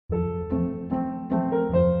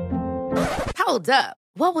Hold up.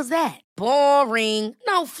 What was that? Boring.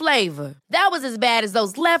 No flavor. That was as bad as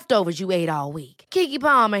those leftovers you ate all week. Keke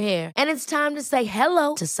Palmer here, and it's time to say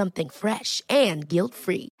hello to something fresh and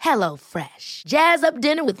guilt-free. Hello Fresh. Jazz up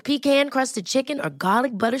dinner with pecan-crusted chicken or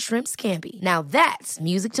garlic butter shrimp scampi. Now that's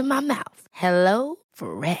music to my mouth. Hello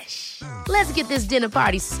Fresh. Let's get this dinner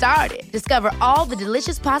party started. Discover all the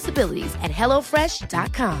delicious possibilities at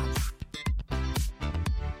hellofresh.com.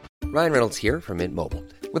 Ryan Reynolds here from Mint Mobile.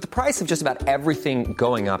 With the price of just about everything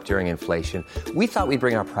going up during inflation, we thought we'd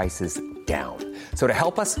bring our prices down. So to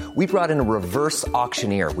help us, we brought in a reverse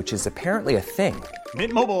auctioneer, which is apparently a thing.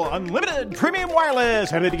 Mint Mobile Unlimited Premium Wireless.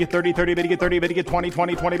 How to get 30, 30, how to get 30, how to get 20,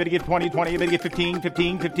 20, 20, how to get 20, 20, how to get 15,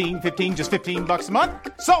 15, 15, 15, just $15 a month?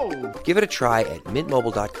 Sold! Give it a try at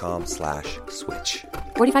mintmobile.com/switch.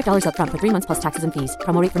 $45 up front for 3 months plus taxes and fees.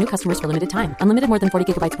 Promo rate for new customers for limited time. Unlimited more than 40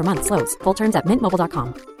 gigabytes per month. Slows full terms at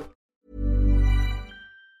mintmobile.com.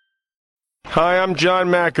 Hi, I'm John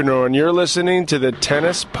McEnroe, and you're listening to the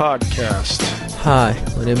Tennis Podcast. Hi,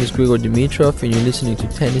 my name is Grigor Dimitrov, and you're listening to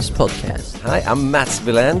Tennis Podcast. Hi, I'm Mats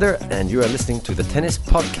Wilander, and you are listening to the Tennis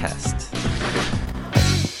Podcast.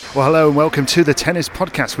 Well, hello and welcome to the Tennis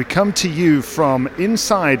Podcast. We come to you from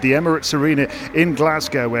inside the Emirates Arena in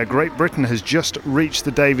Glasgow, where Great Britain has just reached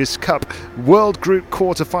the Davis Cup World Group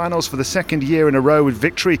quarterfinals for the second year in a row, with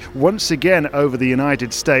victory once again over the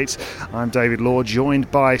United States. I'm David Law,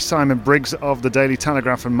 joined by Simon Briggs of the Daily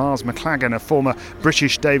Telegraph and Miles McLagan, a former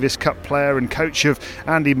British Davis Cup player and coach of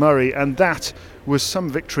Andy Murray, and that was some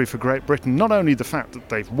victory for Great Britain. Not only the fact that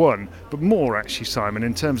they've won, but more actually, Simon,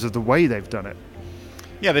 in terms of the way they've done it.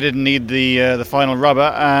 Yeah, they didn't need the final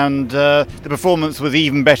rubber, and the performance was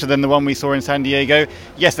even better than the one we saw in San Diego.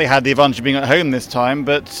 Yes, they had the advantage of being at home this time,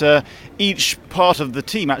 but each part of the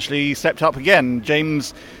team actually stepped up again.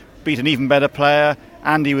 James beat an even better player.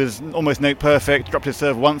 Andy was almost note perfect, dropped his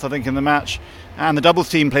serve once, I think, in the match. And the doubles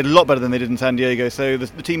team played a lot better than they did in San Diego, so the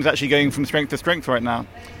team's actually going from strength to strength right now.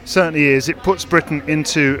 Certainly is. It puts Britain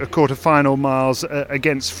into a quarter-final, Miles,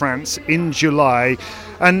 against France in July.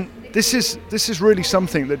 And This is really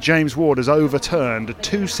something that James Ward has overturned, a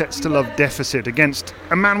 2-sets-to-love deficit against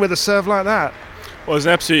a man with a serve like that. Well, it was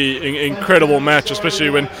an absolutely incredible match, especially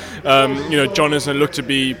when John Isner looked to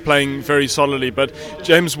be playing very solidly. But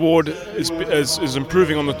James Ward is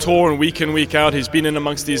improving on the tour, and week in, week out, he's been in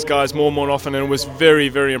amongst these guys more and more often, and it was very,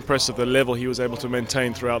 very impressive the level he was able to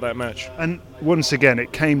maintain throughout that match. And once again,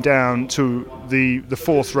 it came down to the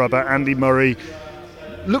fourth rubber. Andy Murray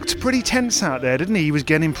looked pretty tense out there, didn't he? He was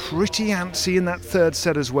getting pretty antsy in that third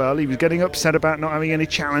set as well. He was getting upset about not having any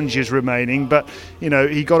challenges remaining, but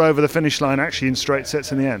he got over the finish line actually in straight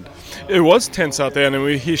sets in the end. It was tense out there,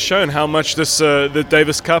 and he's shown how much this the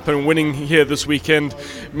Davis Cup and winning here this weekend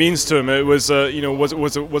means to him. It was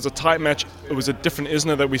was a tight match. It was a different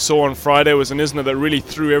Isner that we saw on Friday. It was an Isner that really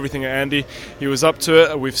threw everything at Andy. He was up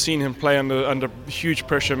to it. We've seen him play under huge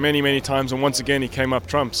pressure many times, and once again he came up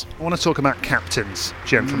trumps. I want to talk about captains,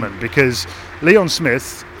 gentlemen, because Leon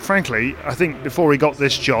Smith, frankly, I think before he got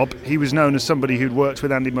this job, he was known as somebody who'd worked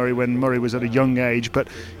with Andy Murray when Murray was at a young age, but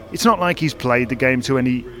it's not like he's played the game to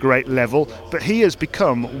any great level, but he has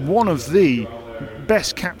become one of the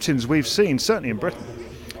best captains we've seen, certainly in Britain.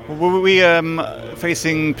 Were we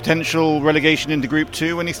facing potential relegation into Group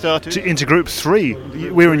 2 when he started? Into Group 3.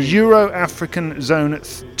 We were in Euro-African Zone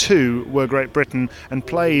 2, were Great Britain, and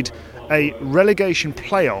played a relegation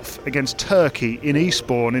playoff against Turkey in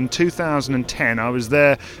Eastbourne in 2010. I was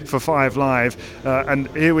there for 5 Live, and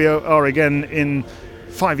here we are again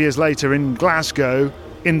 5 years later in Glasgow,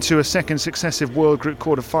 into a second successive World Group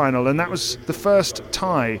quarter-final, and that was the first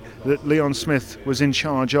tie that Leon Smith was in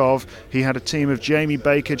charge of. He had a team of Jamie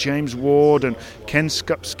Baker, James Ward and Ken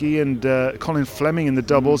Skupski and Colin Fleming in the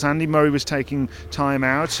doubles. Andy Murray was taking time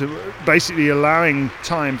out, basically allowing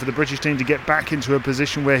time for the British team to get back into a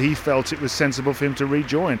position where he felt it was sensible for him to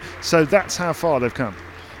rejoin. So that's how far they've come.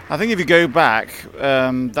 I think if you go back,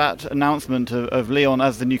 that announcement of Leon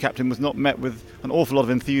as the new captain was not met with an awful lot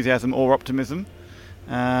of enthusiasm or optimism.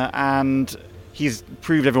 And he's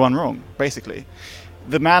proved everyone wrong, basically.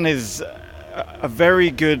 The man is a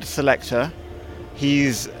very good selector.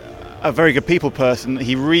 He's a very good people person.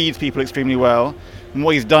 He reads people extremely well. And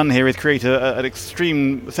what he's done here is create an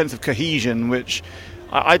extreme sense of cohesion, which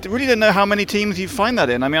I really don't know how many teams you find that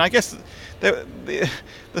in. I mean, I guess the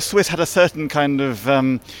Swiss had a certain kind of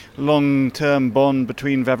long-term bond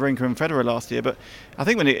between Wawrinka and Federer last year, but I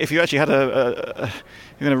think if you actually had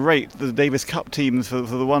you're going to rate the Davis Cup teams for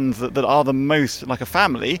the ones that are the most like a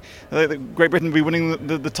family, Great Britain would be winning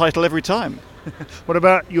the title every time. What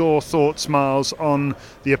about your thoughts, Miles, on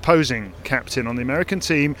the opposing captain on the American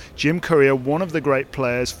team, Jim Courier, one of the great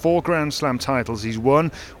players, 4 Grand Slam titles he's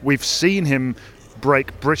won. We've seen him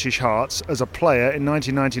break British hearts as a player in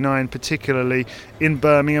 1999, particularly in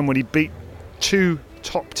Birmingham when he beat 2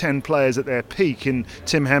 top 10 players at their peak in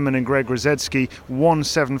Tim Henman and Greg Rusedski,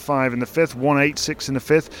 1-7-5 in the 5th, 1-8-6 in the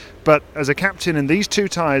 5th. But as a captain in these 2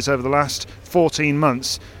 ties over the last 14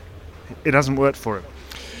 months, it hasn't worked for him.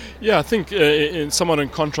 Yeah, I think somewhat in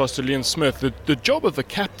contrast to Leon Smith, the job of the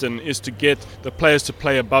captain is to get the players to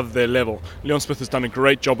play above their level. Leon Smith has done a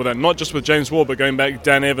great job of that, not just with James Ward, but going back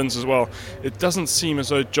Dan Evans as well. It doesn't seem as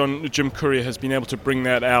though Jim Courier has been able to bring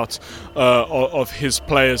that out of his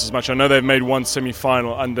players as much. I know they've made one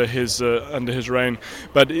semi-final under his reign,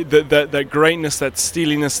 but that greatness, that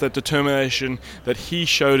steeliness, that determination that he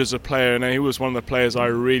showed as a player, and he was one of the players I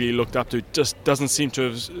really looked up to, just doesn't seem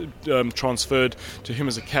to have transferred to him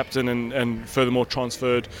as a captain. And furthermore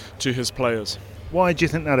transferred to his players. Why do you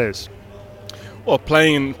think that is? Well,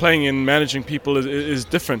 playing and managing people is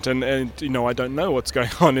different, and I don't know what's going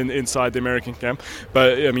on inside the American camp,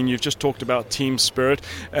 but I mean, you've just talked about team spirit,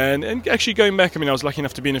 and actually going back, I mean, I was lucky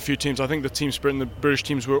enough to be in a few teams. I think the team spirit and the British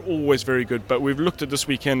teams were always very good, but we've looked at this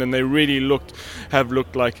weekend, and they really have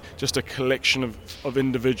looked like just a collection of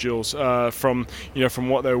individuals, from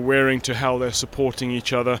what they're wearing to how they're supporting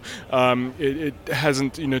each other. It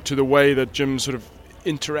hasn't, to the way that Jim sort of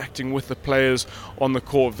interacting with the players on the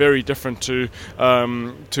court, very different to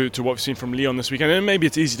what we've seen from Leon this weekend. And maybe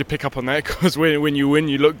it's easy to pick up on that because when you win,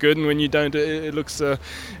 you look good, and when you don't, it looks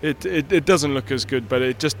it doesn't look as good. But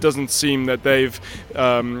it just doesn't seem that they've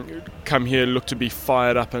come here look to be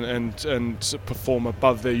fired up and perform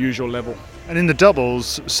above their usual level. And in the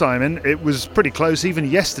doubles, Simon, it was pretty close even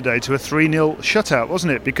yesterday to a 3-0 shutout,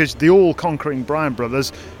 wasn't it? Because the all-conquering Bryan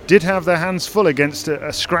brothers did have their hands full against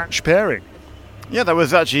a scratch pairing. Yeah, that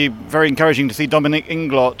was actually very encouraging to see Dominic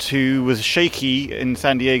Inglot, who was shaky in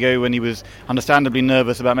San Diego when he was understandably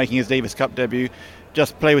nervous about making his Davis Cup debut,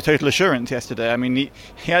 just play with total assurance yesterday. I mean,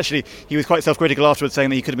 he was quite self-critical afterwards, saying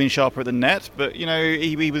that he could have been sharper at the net, but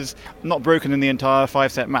he was not broken in the entire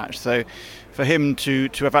 5-set match. So for him to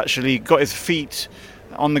have actually got his feet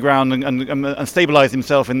on the ground and stabilise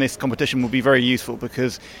himself in this competition will be very useful,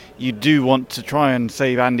 because you do want to try and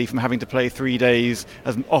save Andy from having to play 3 days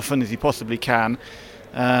as often as he possibly can.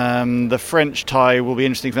 The French tie will be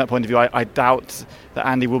interesting from that point of view. I doubt that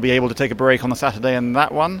Andy will be able to take a break on the Saturday in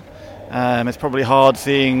that one. It's probably hard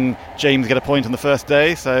seeing James get a point on the first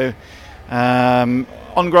day. So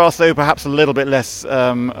on grass, though, perhaps a little bit less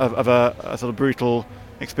of a sort of brutal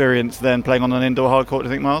experience than playing on an indoor hard court, do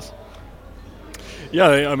you think, Miles? Yeah,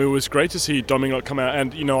 I mean, it was great to see Dominic come out,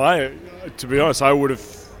 and to be honest, I would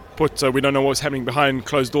have put. We don't know what's happening behind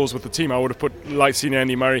closed doors with the team. I would have put senior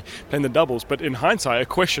Andy Murray playing the doubles, but in hindsight, I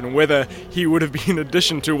question whether he would have been in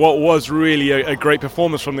addition to what was really a great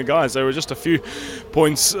performance from the guys. They were just a few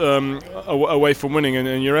points away from winning,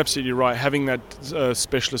 and you're absolutely right. Having that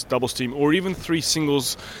specialist doubles team, or even 3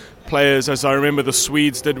 singles players, as I remember the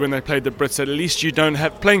Swedes did when they played the Brits, at least you don't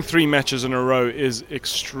have playing 3 matches in a row is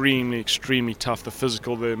extremely tough, the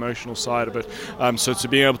physical, the emotional side of it. So to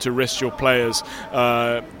be able to rest your players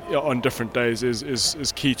on different days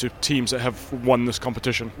is key to teams that have won this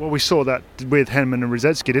competition. Well, we saw that with Henman and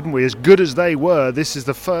Rusedski, didn't we? As good as they were, this is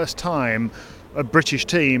the first time a British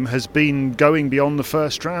team has been going beyond the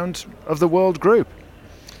first round of the World Group.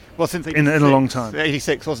 Well, since in a long time.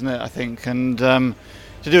 86, wasn't it, I think, and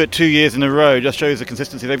to do it 2 years in a row just shows the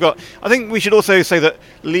consistency they've got. I think we should also say that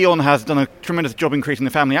Leon has done a tremendous job in creating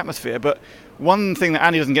the family atmosphere, but one thing that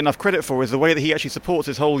Andy doesn't get enough credit for is the way that he actually supports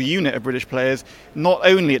his whole unit of British players, not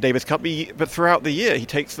only at Davis Cup, but throughout the year. He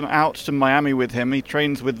takes them out to Miami with him, he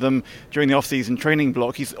trains with them during the off-season training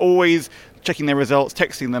block, he's always checking their results,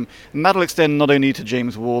 texting them, and that'll extend not only to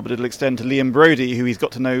James Ward, but it'll extend to Liam Brodie, who he's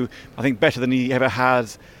got to know, I think, better than he ever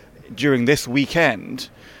has during this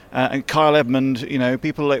weekend. And Kyle Edmund,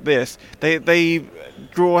 people like this, they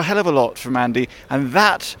draw a hell of a lot from Andy, and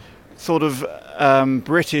that sort of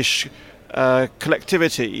British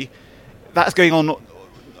collectivity, that's going on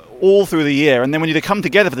all through the year, and then when you come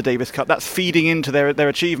together for the Davis Cup, that's feeding into their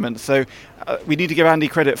achievements. So we need to give Andy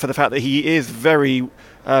credit for the fact that he is very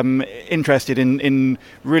interested in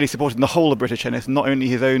really supporting the whole of British tennis, not only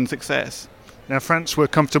his own success. Now, France were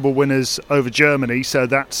comfortable winners over Germany, so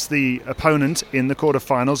that's the opponent in the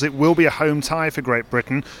quarterfinals. It will be a home tie for Great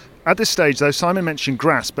Britain. At this stage, though, Simon mentioned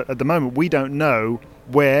grass, but at the moment we don't know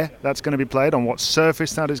where that's going to be played, on what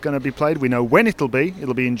surface that is going to be played. We know when it'll be.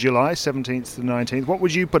 It'll be in July, 17th to 19th. What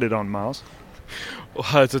would you put it on, Miles?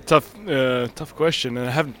 Well, it's a tough question, and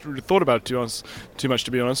I haven't really thought about it too much,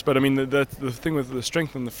 to be honest. But I mean, the thing with the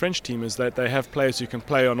strength in the French team is that they have players who can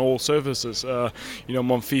play on all surfaces.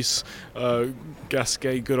 Monfils,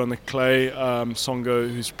 Gasquet, good on the clay. Songo,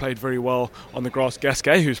 who's played very well on the grass.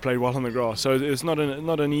 Gasquet, who's played well on the grass. So it's not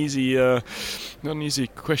an easy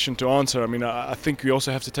question to answer. I mean, I think we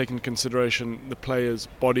also have to take into consideration the players'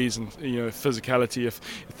 bodies and physicality. If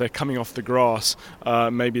they're coming off the grass,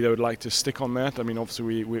 maybe they would like to stick on that. I mean,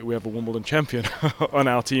 obviously we have a Wimbledon champion on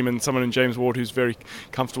our team, and someone in James Ward who's very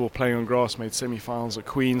comfortable playing on grass, made semi-finals at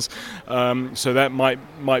Queen's, so that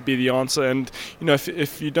might be the answer. And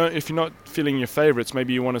if you're not feeling your favourites,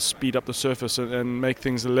 maybe you want to speed up the surface and make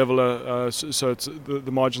things leveler, so it's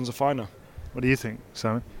the margins are finer. What do you think,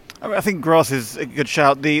 Simon? I think grass is a good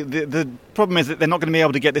shout. The problem is that they're not going to be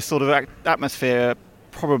able to get this sort of atmosphere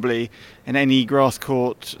probably in any grass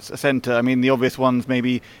court centre. I mean, the obvious ones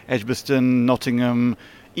maybe Edgbaston, Nottingham,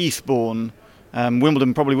 Eastbourne.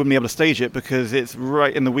 Wimbledon probably wouldn't be able to stage it because it's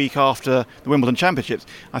right in the week after the Wimbledon Championships.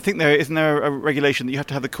 I think there a regulation that you have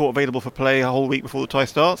to have the court available for play a whole week before the tie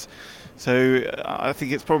starts. So I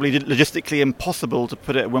think it's probably logistically impossible to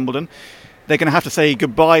put it at Wimbledon. They're going to have to say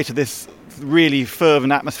goodbye to this really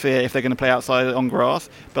fervent atmosphere if they're going to play outside on grass.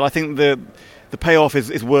 But I think the payoff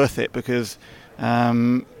is worth it because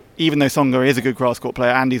even though Songa is a good grass court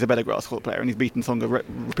player, Andy's a better grass court player, and he's beaten Songa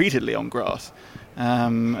repeatedly on grass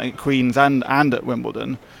at Queen's and at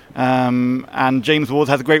Wimbledon. And James Ward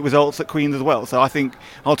has great results at Queen's as well. So I think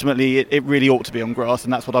ultimately it really ought to be on grass,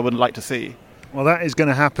 and that's what I would like to see. Well, that is going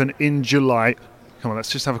to happen in July. Come on, let's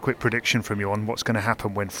just have a quick prediction from you on what's going to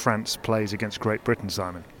happen when France plays against Great Britain,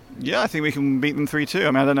 Simon. Yeah, I think we can beat them 3-2.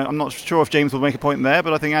 I mean, I don't know. I'm not sure if James will make a point there,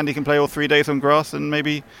 but I think Andy can play all 3 days on grass and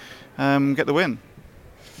maybe get the win.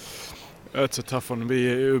 That's a tough one.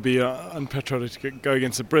 It would be unpatriotic to go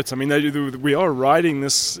against the Brits. I mean, we are riding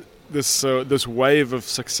this wave of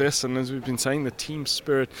success, and as we've been saying, the team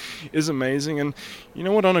spirit is amazing. And you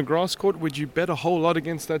know what? On a grass court, would you bet a whole lot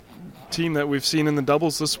against that team that we've seen in the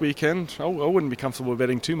doubles this weekend? I wouldn't be comfortable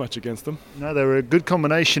betting too much against them. No, they were a good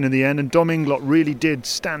combination in the end, and Dom Inglot really did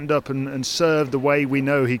stand up and serve the way we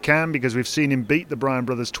know he can, because we've seen him beat the Bryan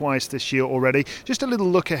brothers twice this year already. Just a little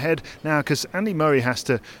look ahead now, because Andy Murray has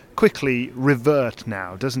to quickly revert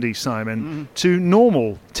now, doesn't he, Simon, to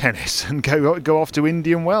normal tennis and go off to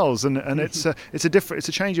Indian Wells, and it's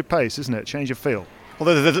a change of pace, isn't it? Change of feel.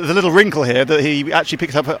 Although there's a little wrinkle here that he actually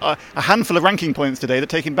picks up a handful of ranking points today that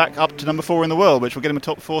take him back up to number 4 in the world, which will get him a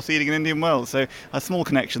top 4 seeding in Indian Wells. So a small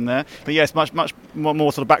connection there. But yes, much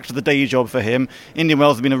more sort of back to the day job for him. Indian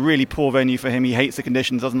Wells has been a really poor venue for him. He hates the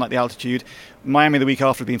conditions, doesn't like the altitude. Miami the week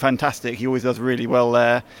after has been fantastic. He always does really well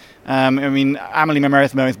there. Amelie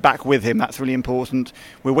Mauresmo is back with him. That's really important.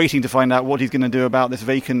 We're waiting to find out what he's going to do about this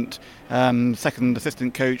vacant second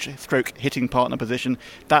assistant coach / hitting partner position.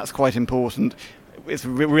 That's quite important. It's a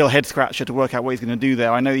real head scratcher to work out what he's going to do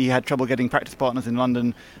there. I know he had trouble getting practice partners in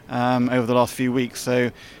London over the last few weeks.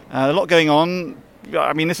 So a lot going on.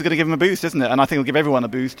 I mean, this is going to give him a boost, isn't it? And I think it'll give everyone a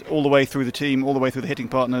boost all the way through the team, all the way through the hitting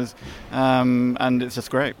partners. And it's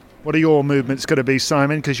just great. What are your movements going to be,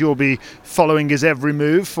 Simon? Because you'll be following his every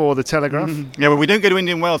move for the Telegraph. Yeah, well, we don't go to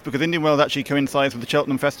Indian Wells because Indian Wells actually coincides with the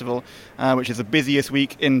Cheltenham Festival, which is the busiest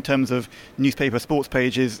week in terms of newspaper sports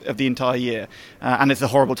pages of the entire year. And it's a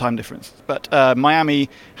horrible time difference. But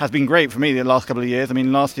Miami has been great for me the last couple of years. I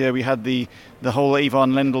mean, last year we had the whole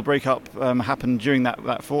Ivan Lendl breakup happen during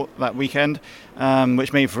that weekend,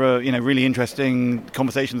 which made for a really interesting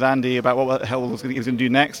conversation with Andy about what the hell he was going to do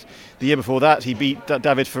next. The year before that, he beat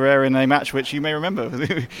David Ferrer in a match which you may remember.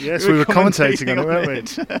 Yes, we were commentating on it,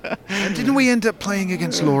 weren't we? And didn't we end up playing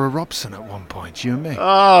against Laura Robson at one point, you and me?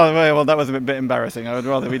 Oh, well, that was a bit embarrassing. I would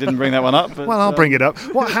rather we didn't bring that one up. But, well, I'll bring it up.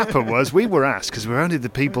 What happened was we were asked, because we were only the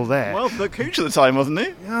people there. Well, the coach at the time, wasn't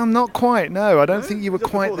he? Not quite, no. I don't think you were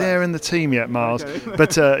quite there in the team yet, Miles. Okay.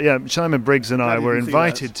 But Simon Briggs and I were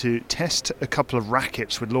invited to test a couple of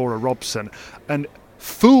rackets with Laura Robson, and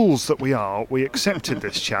fools that we are, we accepted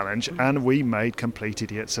this challenge and we made complete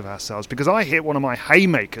idiots of ourselves, because I hit one of my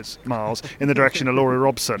haymakers, Miles, in the direction of Laura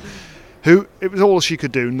Robson. who it was all she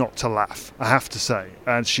could do not to laugh, I have to say,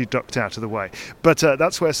 and she ducked out of the way. But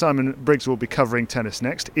that's where Simon Briggs will be covering tennis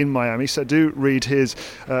next, in Miami, so do read his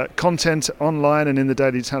content online and in the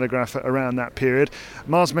Daily Telegraph around that period.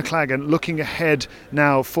 Mars McLagan, looking ahead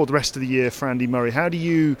now for the rest of the year for Andy Murray, how do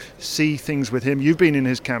you see things with him? You've been in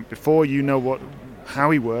his camp before, you know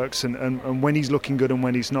how he works and when he's looking good and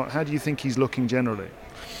when he's not. How do you think he's looking generally?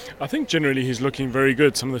 I think generally he's looking very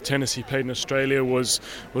good. Some of the tennis he played in Australia was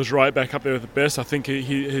right back up there with the best. I think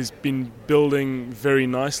he has been building very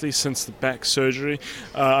nicely since the back surgery.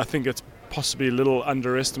 I think it's possibly a little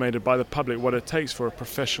underestimated by the public what it takes for a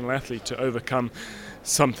professional athlete to overcome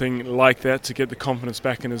something like that, to get the confidence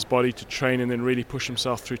back in his body, to train and then really push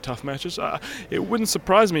himself through tough matches. It wouldn't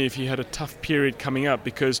surprise me if he had a tough period coming up,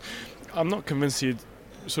 because I'm not convinced he'd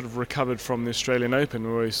sort of recovered from the Australian Open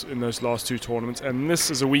in those last two tournaments, and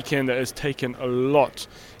this is a weekend that has taken a lot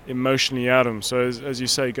emotionally out of him. So as you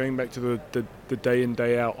say, going back to the day in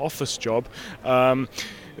day out office job,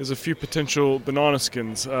 there's a few potential banana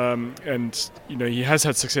skins, and he has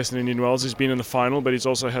had success in Indian Wells. He's been in the final, but he's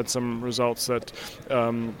also had some results that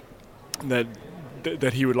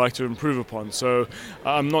he would like to improve upon. So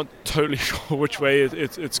I'm not totally sure which way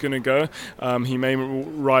it's going to go. He may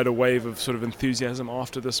ride a wave of sort of enthusiasm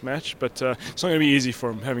after this match, but it's not going to be easy for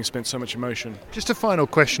him, having spent so much emotion. Just a final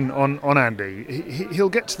question on Andy. He'll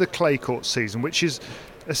get to the clay court season, which is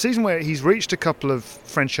a season where he's reached a couple of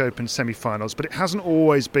French Open semi-finals, but it hasn't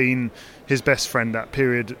always been his best friend that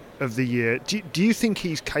period of the year. Do you think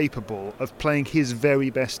he's capable of playing his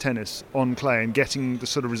very best tennis on clay and getting the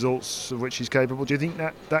sort of results of which he's capable? Do you think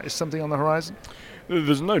that is something on the horizon?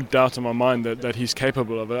 There's no doubt in my mind that he's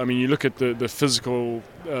capable of it. I mean, you look at the physical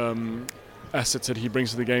assets that he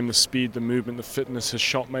brings to the game, the speed, the movement, the fitness, his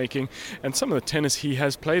shot making, and some of the tennis he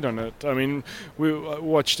has played on it. I mean, we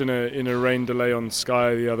watched in a rain delay on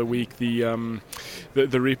Sky the other week the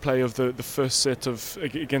replay of the first set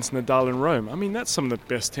against Nadal in Rome. I mean, that's some of the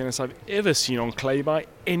best tennis I've ever seen on clay by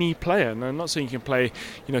any player. And I'm not saying you can play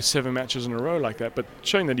 7 matches in a row like that, but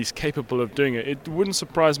showing that he's capable of doing it. It wouldn't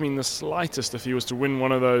surprise me in the slightest if he was to win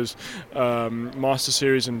one of those Master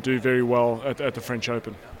Series and do very well at the French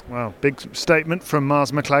Open. Wow, big statement from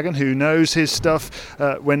Mars McLagan, who knows his stuff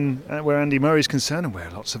where Andy Murray's concerned and where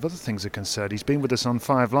lots of other things are concerned. He's been with us on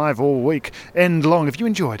 5 Live all week, end long. Have you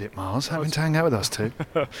enjoyed it, Mars, having to hang out with us too?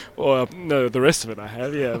 Well, no, the rest of it I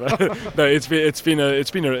have, yeah. No, it's been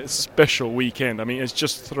a special weekend. I mean, it's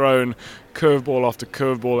just thrown curveball after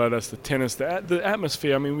curveball at us. The tennis, the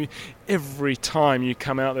atmosphere. I mean, every time you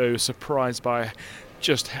come out there, you're surprised by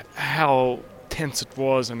just how tense it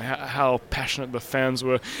was and how passionate the fans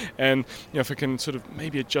were. And if I can sort of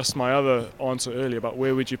maybe adjust my other answer earlier about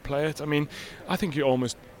where would you play it, I mean, I think you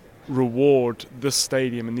almost reward this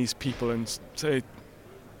stadium and these people and say,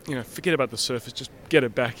 forget about the surface, just get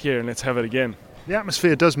it back here and let's have it again. The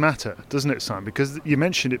atmosphere does matter, doesn't it, Simon? Because you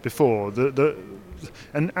mentioned it before,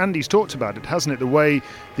 and Andy's talked about it, hasn't it? The way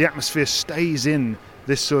the atmosphere stays in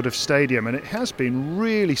this sort of stadium, and it has been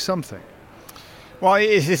really something. Well,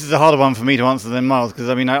 this is a harder one for me to answer than Miles, because,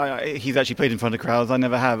 I mean, he's actually played in front of crowds. I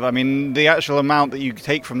never have. I mean, the actual amount that you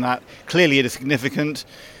take from that, clearly it is significant.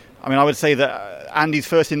 I mean, I would say that Andy's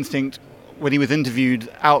first instinct when he was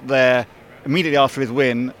interviewed out there immediately after his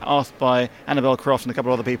win, asked by Annabelle Croft and a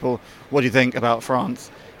couple of other people, what do you think about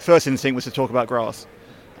France? First instinct was to talk about grass.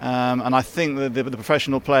 And I think that the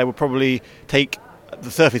professional player will probably take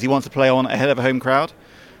the surface he wants to play on ahead of a home crowd.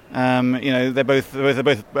 They're both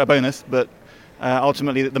a bonus, but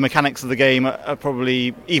ultimately the mechanics of the game are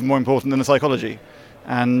probably even more important than the psychology.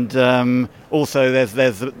 And also there's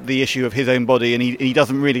the issue of his own body, and he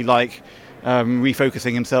doesn't really like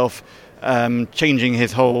refocusing himself, changing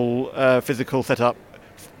his whole physical setup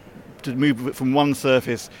to move from one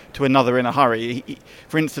surface to another in a hurry.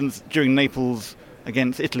 For instance, during Naples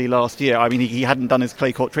against Italy last year, I mean, he hadn't done his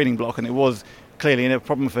clay court training block, and it was clearly a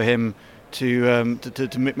problem for him to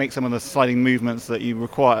make some of the sliding movements that you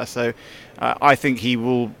require. So I think he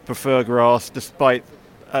will prefer grass, despite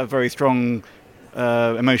a very strong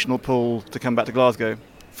emotional pull to come back to Glasgow.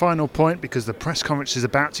 Final point, because the press conference is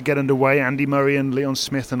about to get underway. Andy Murray and Leon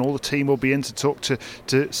Smith and all the team will be in to talk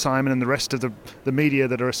to Simon and the rest of the media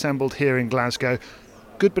that are assembled here in Glasgow.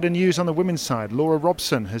 Good bit of news on the women's side. Laura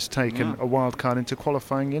Robson has taken a wild card into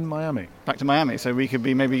qualifying in Miami. Back to Miami, so we could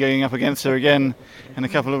be maybe going up against her again in a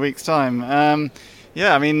couple of weeks' time. I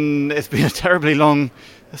mean, it's been a terribly long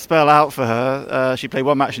spell out for her. She played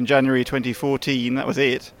one match in January 2014, that was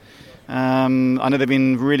it. I know they've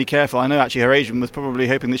been really careful. I know actually her agent was probably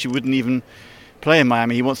hoping that she wouldn't even play in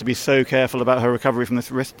Miami. He wants to be so careful about her recovery from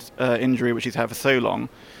this wrist injury, which she's had for so long.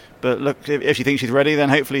 But look, if she thinks she's ready, then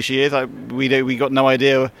hopefully she is. We got no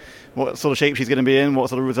idea what sort of shape she's going to be in, what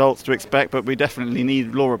sort of results to expect, but we definitely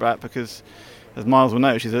need Laura back because, as Miles will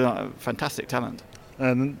know, she's a fantastic talent.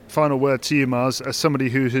 And final word to you, Miles, as somebody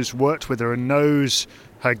who has worked with her and knows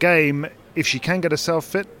her game, if she can get herself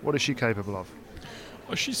fit, what is she capable of?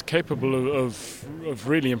 Well, she's capable of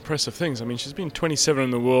really impressive things. I mean, she's been 27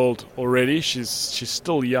 in the world already. She's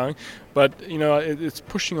still young, but it's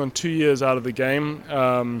pushing on 2 years out of the game.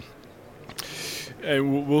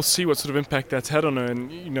 And we'll see what sort of impact that's had on her,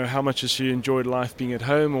 and how much has she enjoyed life being at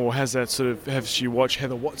home, or has she watched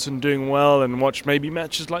Heather Watson doing well and watched maybe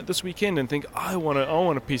matches like this weekend and think I want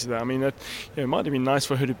a piece of that. I mean, it might have been nice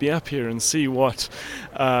for her to be up here and see what.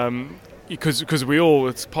 Because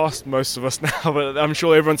it's past most of us now, but I'm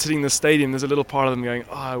sure everyone sitting in the stadium, there's a little part of them going,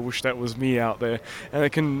 I wish that was me out there. And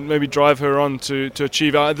it can maybe drive her on to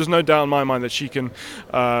achieve. There's no doubt in my mind that she can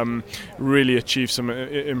really achieve some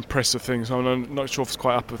impressive things. I'm not sure if it's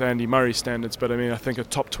quite up with Andy Murray standards, but I think a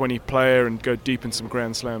top 20 player and go deep in some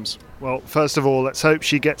Grand Slams. Well, first of all, let's hope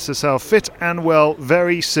she gets herself fit and well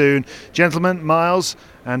very soon. Gentlemen, Miles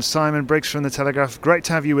and Simon Briggs from The Telegraph, great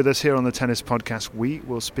to have you with us here on the Tennis Podcast. We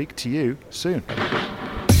will speak to you soon.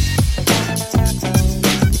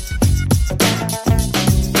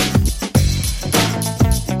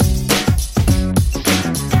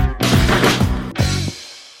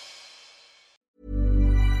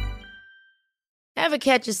 Ever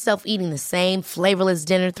catch yourself eating the same flavorless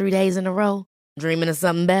dinner 3 days in a row? Dreaming of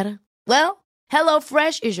something better? Well,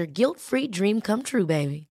 HelloFresh is your guilt-free dream come true,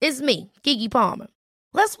 baby. It's me, Keke Palmer.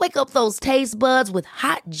 Let's wake up those taste buds with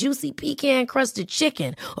hot, juicy pecan-crusted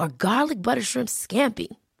chicken or garlic butter shrimp scampi.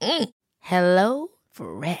 Hello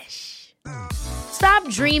Fresh. Stop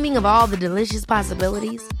dreaming of all the delicious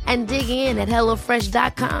possibilities and dig in at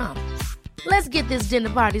HelloFresh.com. Let's get this dinner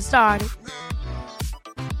party started.